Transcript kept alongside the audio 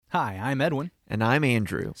Hi, I'm Edwin. And I'm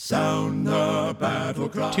Andrew. Sound the battle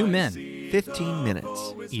cry. 2 men, 15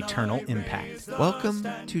 minutes. eternal impact. Welcome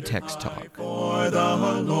to Text Talk. For the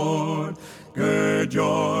Lord, gird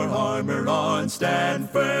your armor on, stand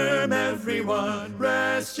firm, everyone.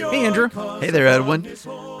 Rest your Hey, Andrew. Hey there, Edwin.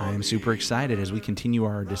 I am super excited as we continue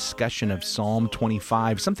our discussion of Psalm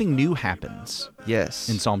 25. Something new happens Yes.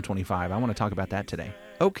 in Psalm 25. I want to talk about that today.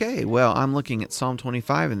 Okay, well, I'm looking at Psalm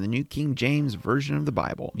 25 in the New King James Version of the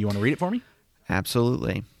Bible. You want to read it for me?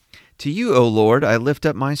 Absolutely. To you, O Lord, I lift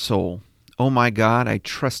up my soul. O my God, I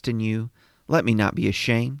trust in you. Let me not be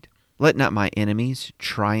ashamed. Let not my enemies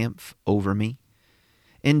triumph over me.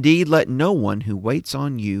 Indeed, let no one who waits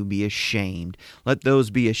on you be ashamed. Let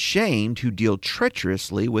those be ashamed who deal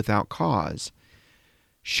treacherously without cause.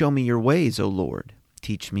 Show me your ways, O Lord.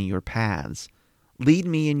 Teach me your paths. Lead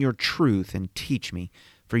me in your truth and teach me,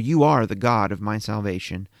 for you are the God of my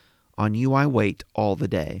salvation. On you I wait all the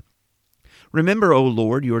day. Remember, O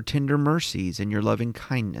Lord, your tender mercies and your loving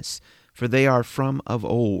kindness, for they are from of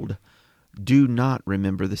old. Do not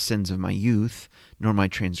remember the sins of my youth, nor my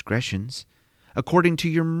transgressions. According to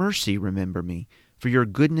your mercy remember me, for your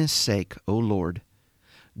goodness' sake, O Lord.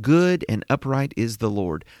 Good and upright is the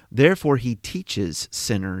Lord, therefore he teaches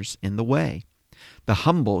sinners in the way. The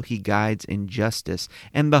humble he guides in justice,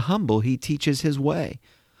 and the humble he teaches his way.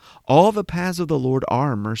 All the paths of the Lord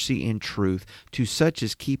are mercy and truth to such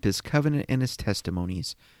as keep his covenant and his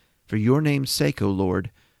testimonies. For your name's sake, O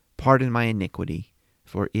Lord, pardon my iniquity,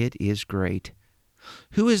 for it is great.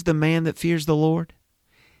 Who is the man that fears the Lord?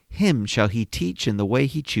 Him shall he teach in the way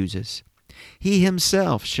he chooses. He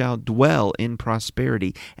himself shall dwell in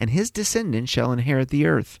prosperity, and his descendants shall inherit the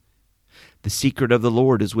earth. The secret of the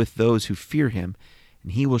Lord is with those who fear him,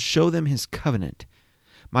 and he will show them his covenant.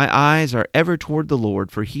 My eyes are ever toward the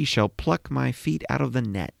Lord, for he shall pluck my feet out of the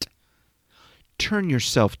net. Turn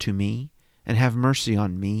yourself to me, and have mercy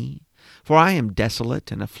on me, for I am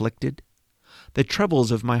desolate and afflicted. The troubles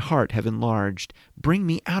of my heart have enlarged. Bring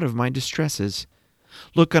me out of my distresses.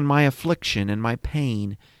 Look on my affliction and my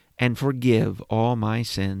pain, and forgive all my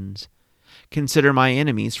sins. Consider my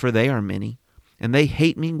enemies, for they are many, and they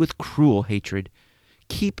hate me with cruel hatred.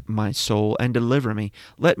 Keep my soul and deliver me.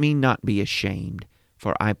 Let me not be ashamed,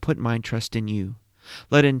 for I put my trust in you.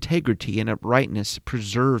 Let integrity and uprightness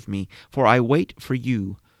preserve me, for I wait for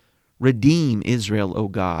you. Redeem Israel, O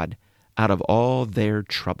God, out of all their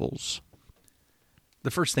troubles. The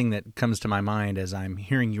first thing that comes to my mind as I'm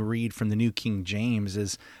hearing you read from the New King James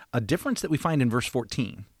is a difference that we find in verse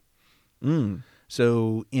 14.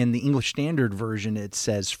 So in the English Standard Version, it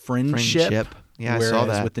says friendship. Yeah, I whereas saw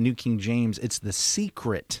that. with the New King James, it's the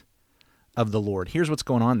secret of the Lord. Here's what's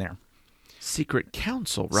going on there. Secret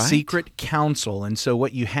counsel, right? Secret counsel. And so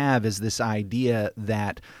what you have is this idea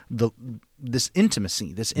that this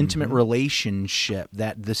intimacy, this intimate relationship,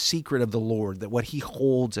 that the secret of the Lord, that what he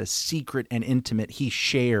holds as secret and intimate, he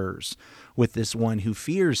shares with this one who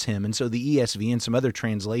fears him. And so the ESV and some other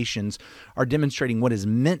translations are demonstrating what is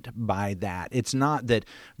meant by that. It's not that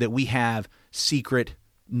we have secret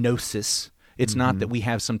gnosis. It's not that we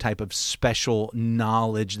have some type of special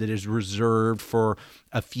knowledge that is reserved for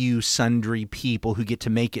a few sundry people who get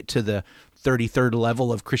to make it to the 33rd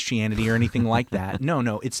level of Christianity or anything like that.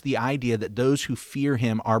 No, it's the idea that those who fear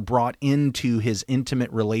him are brought into his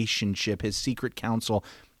intimate relationship, his secret counsel,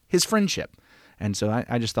 his friendship. And so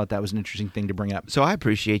I just thought that was an interesting thing to bring up. So I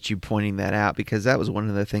appreciate you pointing that out, because that was one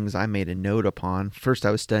of the things I made a note upon. First,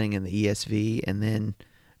 I was studying in the ESV, and then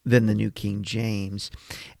the New King James.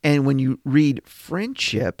 And when you read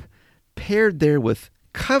friendship paired there with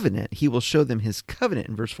covenant, he will show them his covenant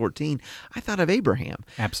in verse 14. I thought of Abraham.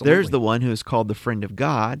 Absolutely. There's the one who is called the friend of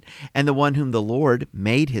God, and the one whom the Lord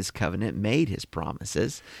made his covenant, made his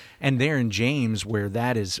promises. And there in James, where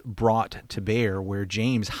that is brought to bear, where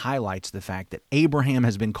James highlights the fact that Abraham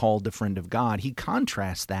has been called the friend of God, he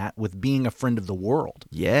contrasts that with being a friend of the world.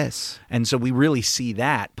 Yes. And so we really see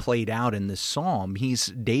that played out in this psalm.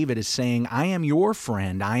 David is saying, I am your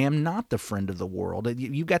friend. I am not the friend of the world.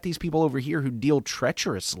 You've got these people over here who deal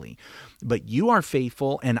treacherously, but you are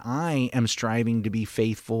faithful, and I am striving to be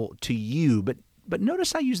faithful to you. But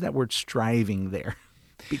notice I use that word striving there.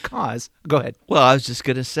 Because, go ahead. Well, I was just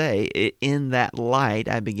going to say, in that light,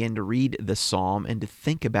 I began to read the psalm and to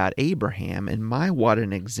think about Abraham, and what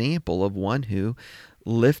an example of one who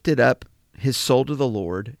lifted up his soul to the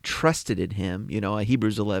Lord, trusted in him.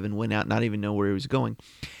 Hebrews 11, went out, not even know where he was going,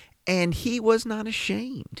 and he was not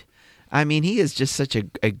ashamed. I mean, he is just such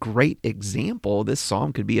a great example. This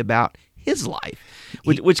psalm could be about his life,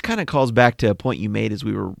 which kind of calls back to a point you made as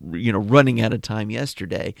we were, running out of time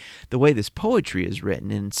yesterday. The way this poetry is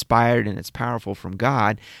written and inspired and it's powerful from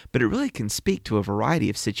God, but it really can speak to a variety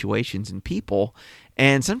of situations and people,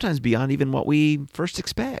 and sometimes beyond even what we first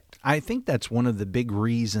expect. I think that's one of the big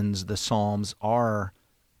reasons the Psalms are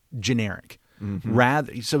generic.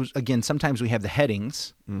 So again, sometimes we have the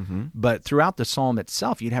headings, but throughout the psalm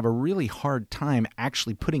itself, you'd have a really hard time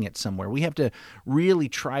actually putting it somewhere. We have to really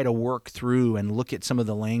try to work through and look at some of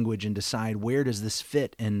the language and decide where does this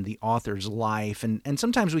fit in the author's life. And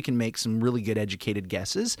sometimes we can make some really good educated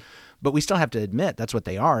guesses, but we still have to admit that's what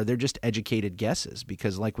they are. They're just educated guesses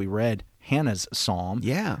because, like we read Hannah's psalm,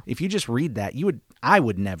 if you just read that, I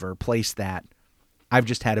would never place that. I've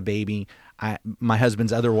just had a baby. My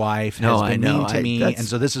husband's other wife has been mean to me, and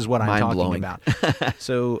so this is what I'm talking about.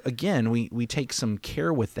 So again, we take some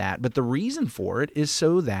care with that, but the reason for it is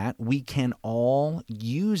so that we can all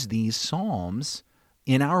use these psalms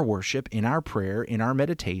in our worship, in our prayer, in our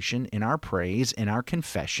meditation, in our praise, in our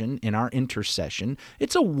confession, in our intercession.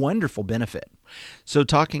 It's a wonderful benefit. So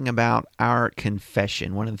talking about our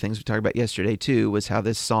confession, one of the things we talked about yesterday too was how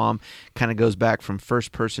this psalm kind of goes back from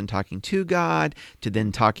first person talking to God to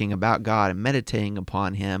then talking about God and meditating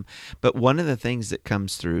upon Him. But one of the things that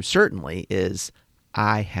comes through certainly is,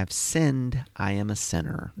 I have sinned, I am a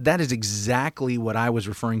sinner. That is exactly what I was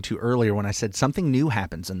referring to earlier when I said something new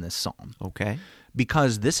happens in this psalm. Okay.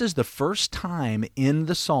 Because this is the first time in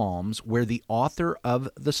the Psalms where the author of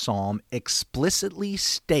the psalm explicitly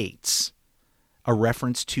states a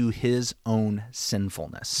reference to his own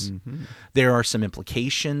sinfulness. There are some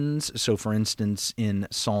implications. So, for instance, in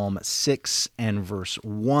Psalm 6 and verse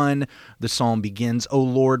 1, the psalm begins, O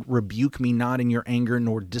Lord, rebuke me not in your anger,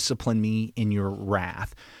 nor discipline me in your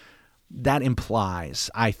wrath. That implies,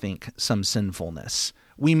 I think, some sinfulness.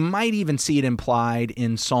 We might even see it implied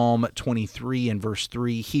in Psalm 23 and verse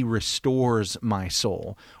 3, He restores my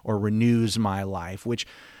soul or renews my life, which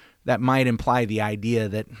that might imply the idea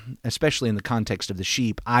that, especially in the context of the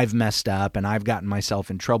sheep, I've messed up and I've gotten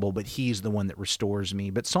myself in trouble, but He's the one that restores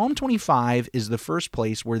me. But Psalm 25 is the first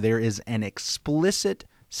place where there is an explicit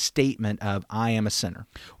statement of, I am a sinner.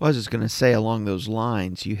 Well, I was just going to say along those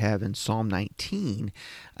lines, you have in Psalm 19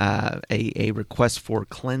 a request for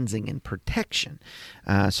cleansing and protection.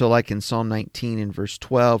 So like in Psalm 19 in verse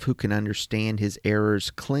 12, who can understand his errors?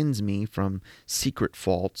 Cleanse me from secret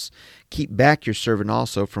faults. Keep back your servant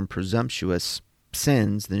also from presumptuous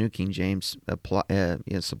sins. The New King James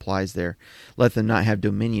supplies there. Let them not have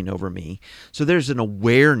dominion over me. So there's an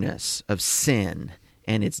awareness of sin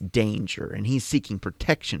and its danger, and he's seeking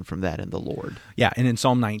protection from that in the Lord. Yeah, and in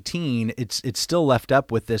Psalm 19, it's still left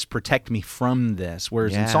up with this, protect me from this,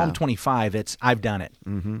 whereas in Psalm 25, it's, I've done it.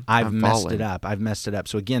 I've messed it up. I've messed it up.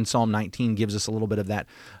 So again, Psalm 19 gives us a little bit of that,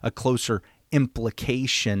 a closer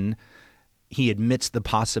implication. He admits the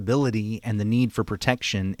possibility and the need for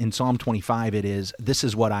protection. In Psalm 25, it is, this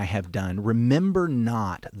is what I have done. Remember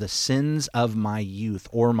not the sins of my youth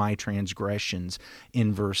or my transgressions,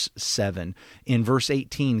 in verse 7. In verse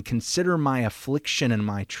 18, consider my affliction and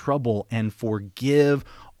my trouble and forgive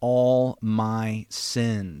all my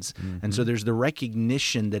sins. And so there's the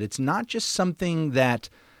recognition that it's not just something that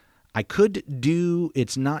I could do.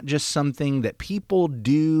 It's not just something that people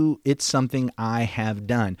do. It's something I have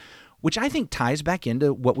done, which I think ties back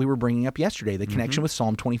into what we were bringing up yesterday, the connection with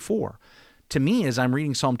Psalm 24. To me, as I'm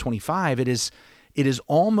reading Psalm 25, it is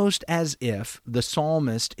almost as if the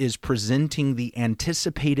psalmist is presenting the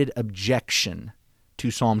anticipated objection to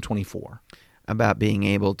Psalm 24. About being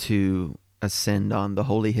able to ascend on the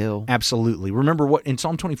holy hill? Absolutely. Remember, what in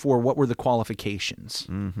Psalm 24, what were the qualifications?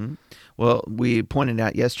 Well, we pointed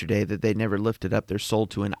out yesterday that they never lifted up their soul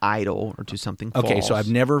to an idol or to something false. Okay, so I've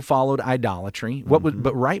never followed idolatry.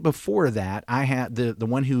 But right before that, I had the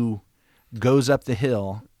one who goes up the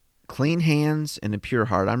hill. Clean hands and a pure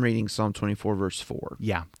heart. I'm reading Psalm 24, verse 4.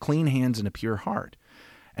 Yeah, clean hands and a pure heart.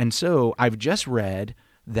 And so I've just read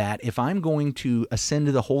that if I'm going to ascend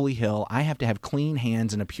to the holy hill, I have to have clean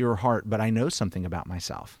hands and a pure heart, but I know something about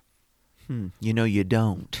myself. You know you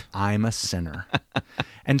don't. I'm a sinner.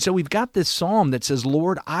 And so we've got this psalm that says,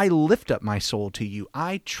 Lord, I lift up my soul to you.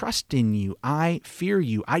 I trust in you. I fear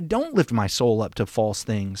you. I don't lift my soul up to false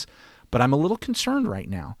things, but I'm a little concerned right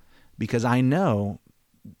now because I know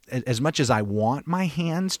as much as I want my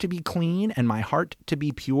hands to be clean and my heart to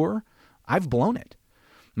be pure, I've blown it.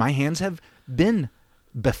 My hands have been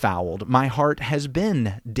befouled. My heart has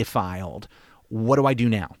been defiled. What do I do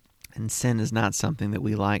now? And sin is not something that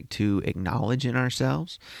we like to acknowledge in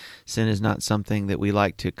ourselves. Sin is not something that we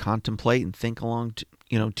like to contemplate and think along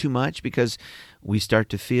too much, because we start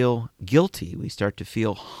to feel guilty. We start to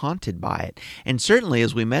feel haunted by it. And certainly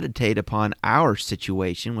as we meditate upon our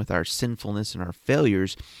situation with our sinfulness and our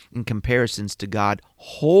failures in comparisons to God's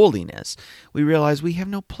holiness, we realize we have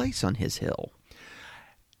no place on His hill.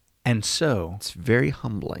 And so it's very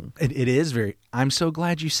humbling. It is very. I'm so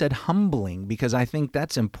glad you said humbling, because I think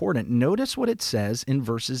that's important. Notice what it says in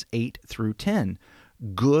verses 8 through 10.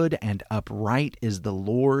 Good and upright is the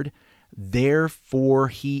Lord, therefore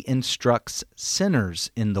He instructs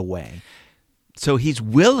sinners in the way. So He's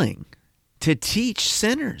willing to teach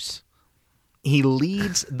sinners. He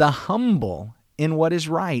leads the humble in what is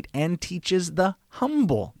right and teaches the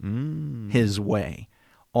humble His way.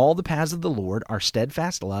 All the paths of the Lord are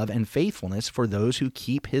steadfast love and faithfulness for those who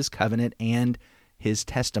keep His covenant and His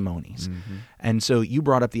testimonies. And so you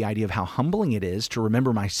brought up the idea of how humbling it is to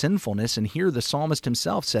remember my sinfulness. And here the psalmist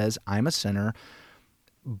himself says, I'm a sinner,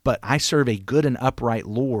 but I serve a good and upright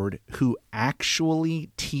Lord who actually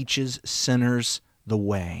teaches sinners the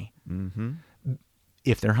way.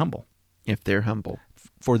 If they're humble. If they're humble.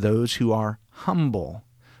 For those who are humble,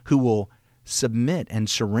 who will submit and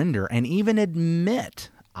surrender and even admit,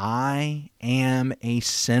 I am a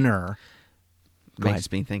sinner.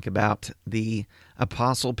 Makes me think about the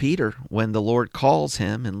Apostle Peter when the Lord calls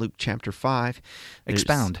him in Luke chapter 5.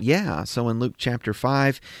 Expound. Yeah, so in Luke chapter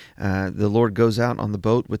 5, the Lord goes out on the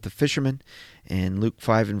boat with the fishermen. In Luke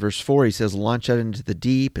 5 and verse 4, He says, launch out into the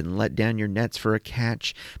deep and let down your nets for a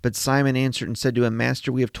catch. But Simon answered and said to him, Master,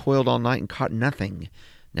 we have toiled all night and caught nothing.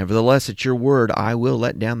 Nevertheless, at your word, I will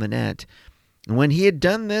let down the net. And when he had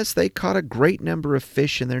done this, they caught a great number of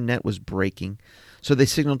fish, and their net was breaking. So they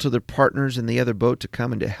signaled to their partners in the other boat to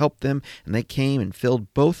come and to help them, and they came and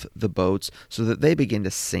filled both the boats, so that they began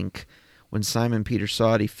to sink. When Simon Peter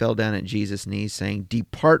saw it, he fell down at Jesus' knees, saying,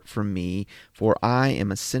 Depart from me, for I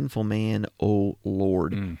am a sinful man, O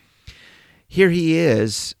Lord. Here he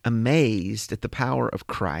is, amazed at the power of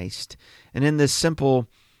Christ, and in this simple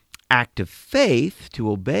act of faith to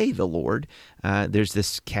obey the Lord, there's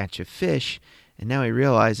this catch of fish, and now he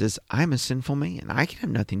realizes, I'm a sinful man. I can have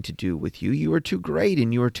nothing to do with you. You are too great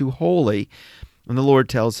and you are too holy. And the Lord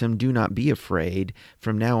tells him, do not be afraid.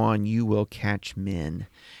 From now on you will catch men.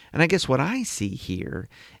 And I guess what I see here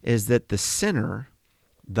is that the sinner,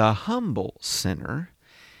 the humble sinner,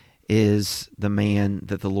 is the man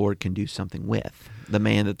that the Lord can do something with, the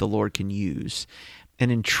man that the Lord can use. And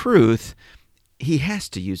in truth, He has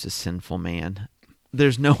to use a sinful man.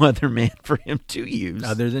 There's no other man for Him to use.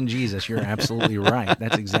 Other than Jesus. You're absolutely right.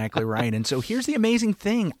 That's exactly right. And so here's the amazing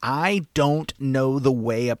thing. I don't know the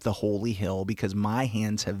way up the holy hill because my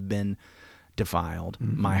hands have been defiled.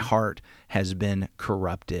 My heart has been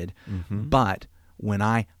corrupted. But when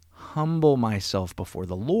I humble myself before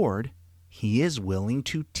the Lord, He is willing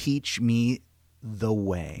to teach me the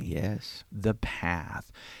way. Yes. The path.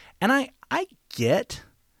 And I get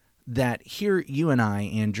that here you and I,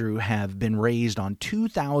 Andrew, have been raised on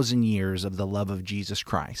 2,000 years of the love of Jesus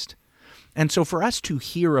Christ. And so for us to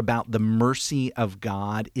hear about the mercy of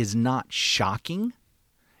God is not shocking.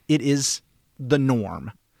 It is the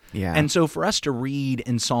norm. Yeah. And so for us to read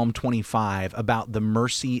in Psalm 25 about the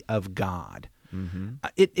mercy of God,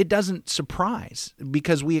 it doesn't surprise,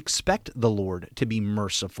 because we expect the Lord to be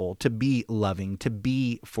merciful, to be loving, to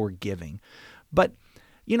be forgiving. But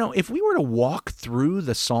if we were to walk through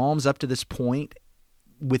the Psalms up to this point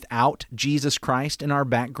without Jesus Christ in our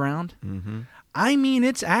background, I mean,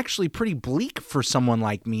 it's actually pretty bleak for someone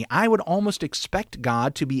like me. I would almost expect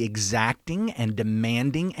God to be exacting and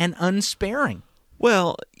demanding and unsparing.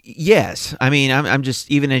 Well, yes. I mean, I'm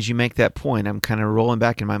just, even as you make that point, I'm kind of rolling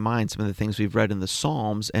back in my mind some of the things we've read in the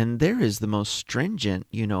Psalms, and there is the most stringent,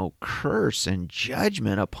 curse and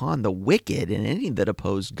judgment upon the wicked and any that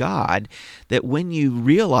oppose God, that when you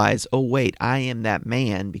realize, oh, wait, I am that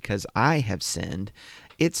man because I have sinned,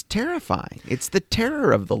 it's terrifying. It's the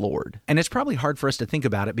terror of the Lord. And it's probably hard for us to think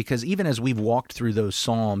about it because even as we've walked through those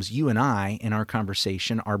Psalms, you and I, in our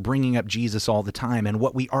conversation, are bringing up Jesus all the time and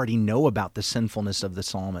what we already know about the sinfulness of the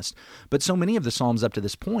psalmist. But so many of the Psalms up to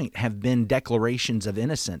this point have been declarations of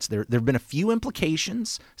innocence. There have been a few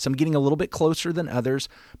implications, some getting a little bit closer than others.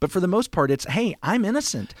 But for the most part, it's, hey, I'm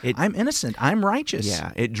innocent. I'm innocent. I'm righteous.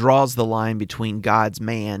 Yeah, it draws the line between God's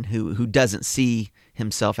man who doesn't see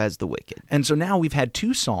himself as the wicked. And so now we've had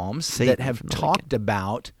two Psalms that have talked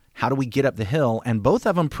about how do we get up the hill, and both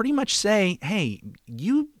of them pretty much say, hey,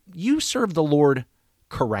 you serve the Lord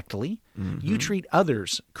correctly, you treat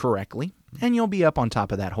others correctly, and you'll be up on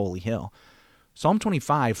top of that holy hill. Psalm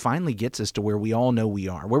 25 finally gets us to where we all know we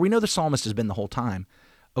are, where we know the psalmist has been the whole time.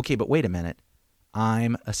 Okay, but wait a minute.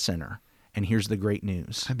 I'm a sinner. And here's the great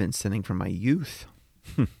news. I've been sinning from my youth.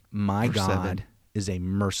 My Verse God 7. is a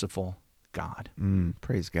merciful God.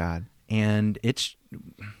 Praise God. And it's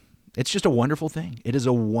just a wonderful thing. It is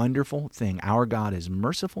a wonderful thing. Our God is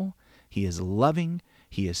merciful. He is loving.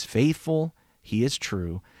 He is faithful. He is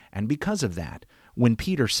true. And because of that, when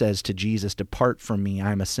Peter says to Jesus, "Depart from me,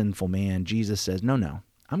 I'm a sinful man," Jesus says, no,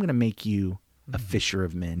 I'm going to make you a fisher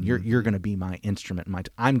of men. You're going to be my instrument.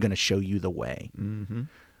 I'm going to show you the way.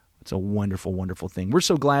 It's a wonderful, wonderful thing. We're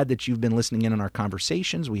so glad that you've been listening in on our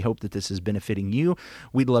conversations. We hope that this is benefiting you.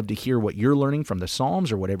 We'd love to hear what you're learning from the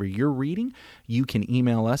Psalms or whatever you're reading. You can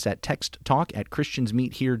email us at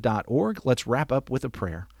texttalk@christiansmeethere.org. Let's wrap up with a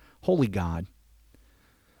prayer. Holy God,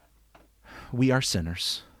 we are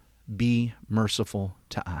sinners. Be merciful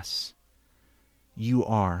to us. You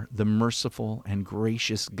are the merciful and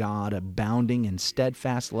gracious God, abounding in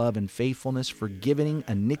steadfast love and faithfulness, forgiving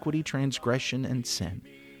iniquity, transgression, and sin.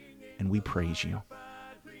 And we praise you.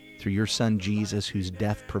 Through your Son, Jesus, whose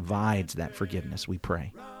death provides that forgiveness, we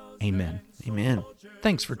pray. Amen. Amen.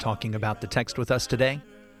 Thanks for talking about the text with us today.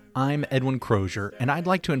 I'm Edwin Crozier, and I'd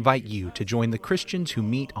like to invite you to join the Christians who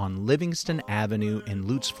meet on Livingston Avenue in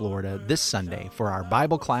Lutz, Florida this Sunday for our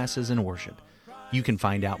Bible classes and worship. You can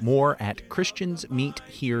find out more at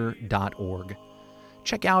christiansmeethere.org.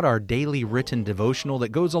 Check out our daily written devotional that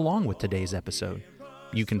goes along with today's episode.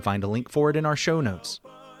 You can find a link for it in our show notes.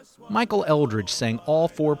 Michael Eldridge sang all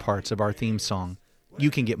 4 parts of our theme song.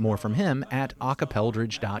 You can get more from him at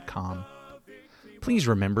acapeldridge.com. Please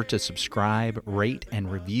remember to subscribe, rate,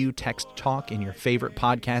 and review Text Talk in your favorite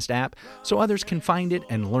podcast app so others can find it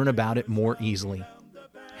and learn about it more easily.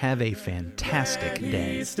 Have a fantastic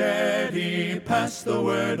day. Steady, pass the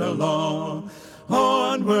word along.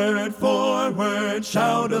 Onward, forward,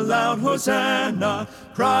 shout aloud, Hosanna.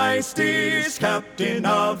 Christ is captain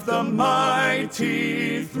of the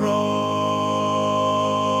mighty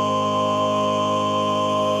throne.